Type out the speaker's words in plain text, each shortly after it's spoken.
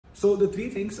So the three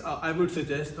things I would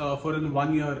suggest for a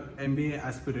 1-year MBA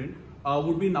aspirant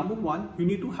would be: number one, you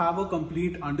need to have a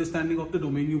complete understanding of the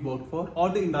domain you work for or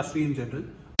the industry in general.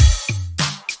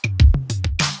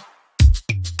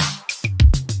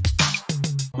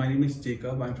 My name is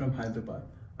Jacob. I'm from Hyderabad.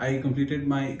 I completed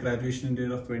my graduation in the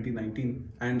year of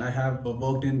 2019 and I have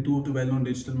worked in two of the well-known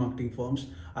digital marketing firms.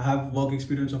 I have work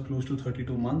experience of close to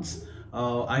 32 months.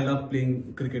 I love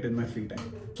playing cricket in my free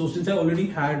time. So since I already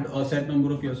had a set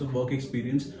number of years of work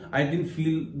experience, I didn't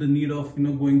feel the need of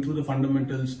going through the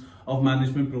fundamentals of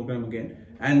management program again.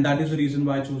 And that is the reason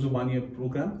why I chose a 1-year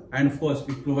program. And of course,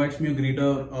 it provides me a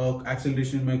greater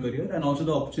acceleration in my career, and also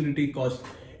the opportunity cost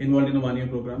involved in a 1-year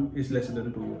program is lesser than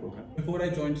a 2-year program. Before I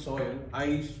joined Soil,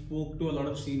 I spoke to a lot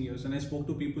of seniors and I spoke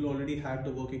to people who already had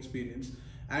the work experience.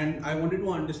 And I wanted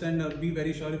to understand, be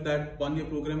very sure if that 1-year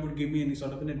program would give me any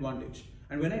sort of an advantage.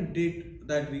 And when I did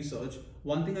that research,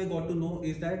 one thing I got to know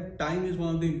is that time is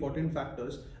one of the important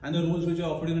factors, and the roles which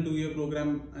are offered in a 2-year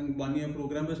program and 1-year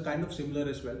program was kind of similar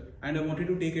as well. And I wanted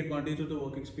to take advantage of the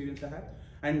work experience I had.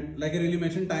 And like I really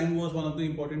mentioned, time was one of the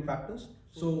important factors.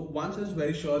 So once I was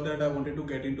very sure that I wanted to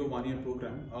get into a 1-year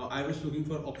program, I was looking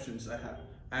for options I had.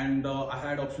 And I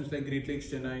had options like Great Lakes,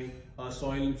 Chennai,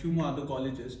 Soil, and few more other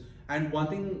colleges. And one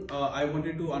thing I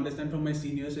wanted to understand from my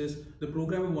seniors is the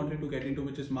program I wanted to get into,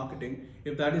 which is marketing,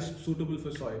 if that is suitable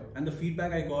for Soil. And the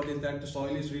feedback I got is that the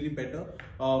Soil is really better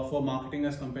for marketing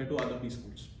as compared to other B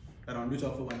schools around which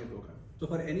offer 1-year program. So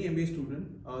for any MBA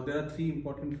student, there are three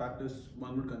important factors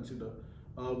one would consider.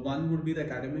 One would be the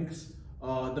academics,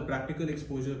 the practical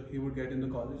exposure he would get in the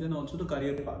college, and also the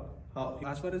career path.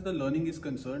 As far as the learning is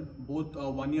concerned, both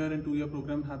 1-year and 2-year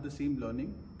program have the same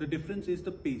learning. The difference is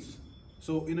the pace.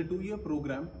 So in a 2-year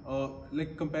program,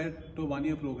 like compared to a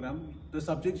 1-year program, the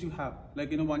subjects you have,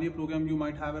 like in a 1-year program, you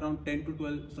might have around 10 to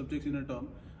 12 subjects in a term,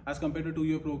 as compared to a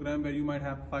 2-year program where you might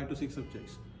have 5 to 6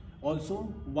 subjects. Also,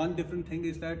 one different thing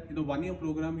is that in a 1-year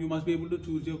program, you must be able to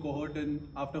choose your cohort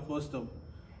after first term.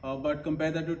 But compare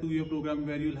that to a 2-year program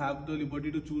where you'll have the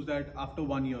liberty to choose that after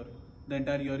 1 year, the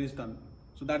entire year is done.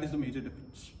 So that is the major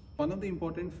difference. One of the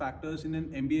important factors in an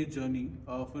MBA journey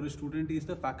for a student is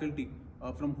the faculty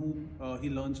from whom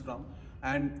he learns from.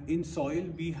 And in Soil,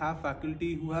 we have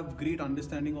faculty who have great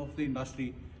understanding of the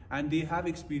industry and they have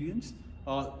experience.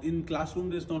 In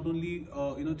classroom, there's not only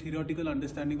theoretical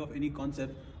understanding of any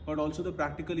concept, but also the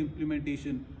practical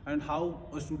implementation and how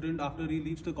a student, after he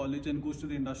leaves the college and goes to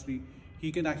the industry,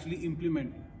 he can actually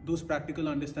implement those practical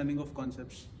understanding of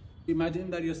concepts. Imagine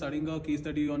that you're studying a case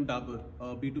study on Dabur,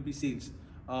 B2B sales,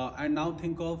 and now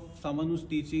think of someone who's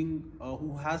teaching,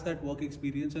 who has that work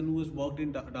experience and who has worked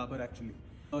in Dabur actually.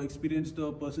 Experience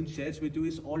the person shares with you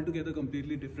is altogether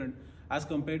completely different as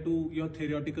compared to your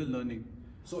theoretical learning.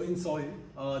 So in Soil,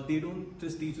 they don't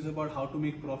just teach us about how to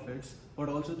make profits, but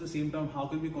also at the same time, how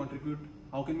can we contribute,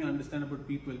 how can we understand about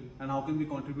people, and how can we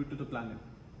contribute to the planet.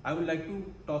 I would like to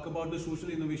talk about the social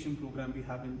innovation program we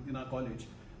have in our college.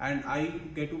 And I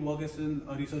get to work as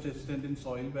a research assistant in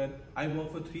Soil, where I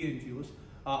work for 3 NGOs.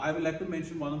 I would like to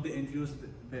mention one of the NGOs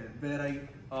where I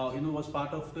was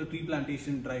part of the tree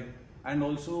plantation drive. And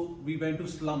also we went to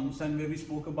slums and where we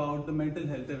spoke about the mental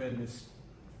health awareness.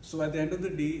 So at the end of the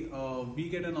day, we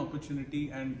get an opportunity,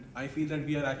 and I feel that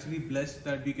we are actually blessed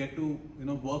that we get to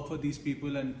work for these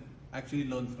people and actually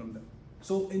learn from them.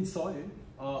 So in Soil,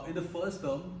 in the first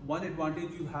term, one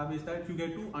advantage you have is that you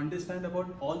get to understand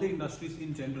about all the industries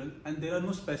in general, and there are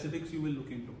no specifics you will look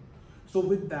into. So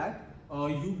with that,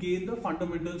 you gain the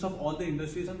fundamentals of all the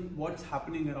industries and what's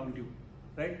happening around you,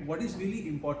 right? What is really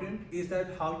important is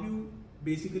that how you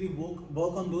basically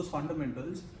work on those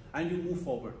fundamentals and you move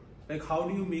forward. Like how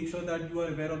do you make sure that you are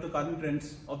aware of the current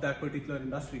trends of that particular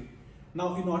industry?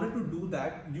 Now, in order to do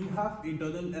that, you have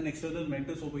internal and external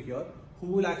mentors over here who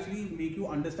will actually make you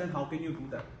understand how can you do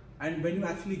that. And when you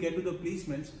actually get to the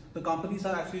placements, the companies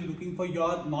are actually looking for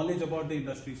your knowledge about the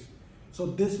industries. So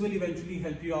this will eventually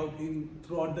help you out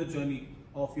throughout the journey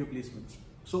of your placements.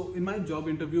 So in my job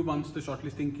interview, once the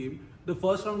shortlisting came, the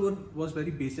first round was very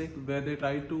basic, where they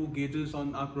tried to gauge us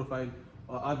on our profile,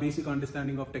 our basic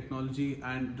understanding of technology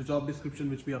and the job description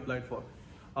which we applied for.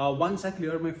 Once I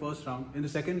cleared my first round, in the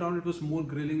second round it was more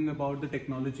grilling about the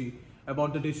technology,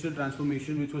 about the digital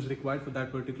transformation which was required for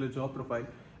that particular job profile.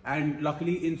 And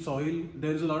luckily in Soil,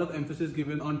 there is a lot of emphasis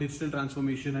given on digital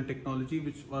transformation and technology,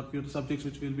 which are the subjects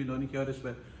which we'll be learning here as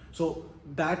well. So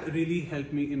that really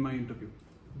helped me in my interview.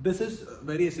 This is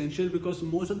very essential because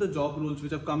most of the job roles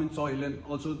which have come in Soil and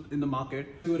also in the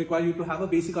market, you require you to have a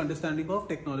basic understanding of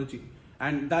technology.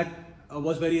 And that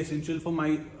was very essential for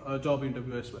my job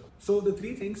interview as well. So the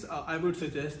three things I would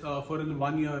suggest for a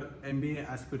 1-year MBA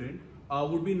aspirant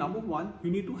would be number one,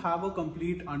 you need to have a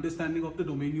complete understanding of the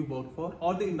domain you work for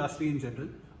or the industry in general,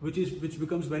 which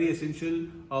becomes very essential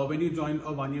when you join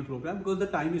a 1-year program because the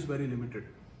time is very limited.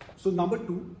 So number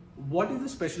two, what is the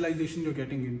specialization you're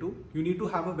getting into? You need to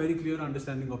have a very clear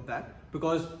understanding of that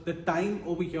because the time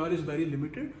over here is very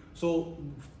limited. So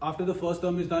after the first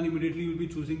term is done, immediately you'll be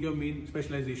choosing your main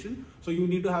specialization. So you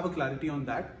need to have a clarity on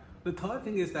that. The third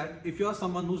thing is that if you're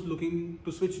someone who's looking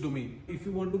to switch domain, if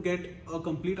you want to get a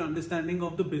complete understanding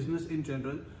of the business in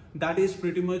general, that is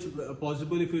pretty much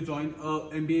possible if you join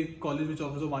a MBA college which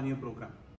offers a 1-year program.